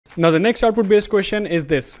Now the next output based question is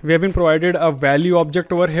this. We have been provided a value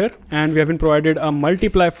object over here, and we have been provided a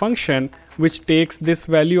multiply function which takes this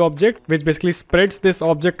value object, which basically spreads this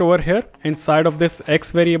object over here inside of this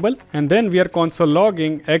x variable, and then we are console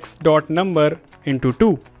logging x dot number into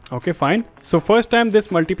 2. Okay, fine. So first time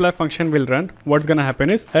this multiply function will run, what's gonna happen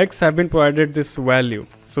is x have been provided this value.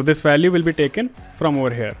 So this value will be taken from over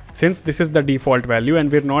here. Since this is the default value and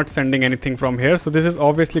we're not sending anything from here, so this is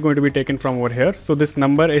obviously going to be taken from over here. So this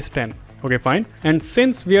number is 10. Okay, fine. And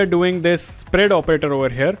since we are doing this spread operator over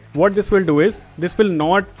here, what this will do is this will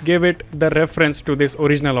not give it the reference to this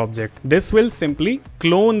original object. This will simply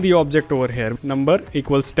clone the object over here. Number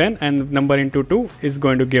equals 10 and number into 2 is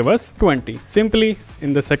going to give us 20. Simply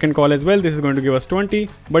in the second call as well, this is going to give us 20.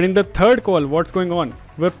 But in the third call, what's going on?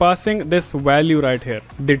 We're passing this value right here,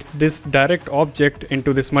 this direct object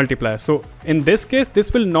into this multiplier. So in this case,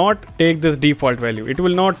 this will not take this default value. It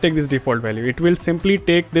will not take this default value. It will simply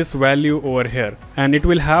take this value over here and it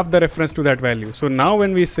will have the reference to that value. So now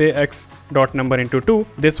when we say x dot number into 2,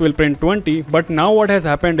 this will print 20. But now what has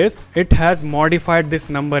happened is it has modified this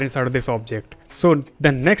number inside of this object. So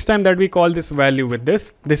the next time that we call this value with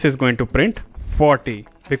this is going to print 40.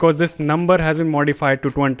 Because this number has been modified to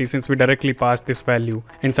 20 since we directly passed this value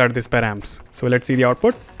inside this params. So let's see the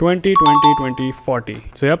output. 20, 20, 20, 40.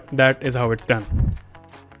 So yep, that is how it's done.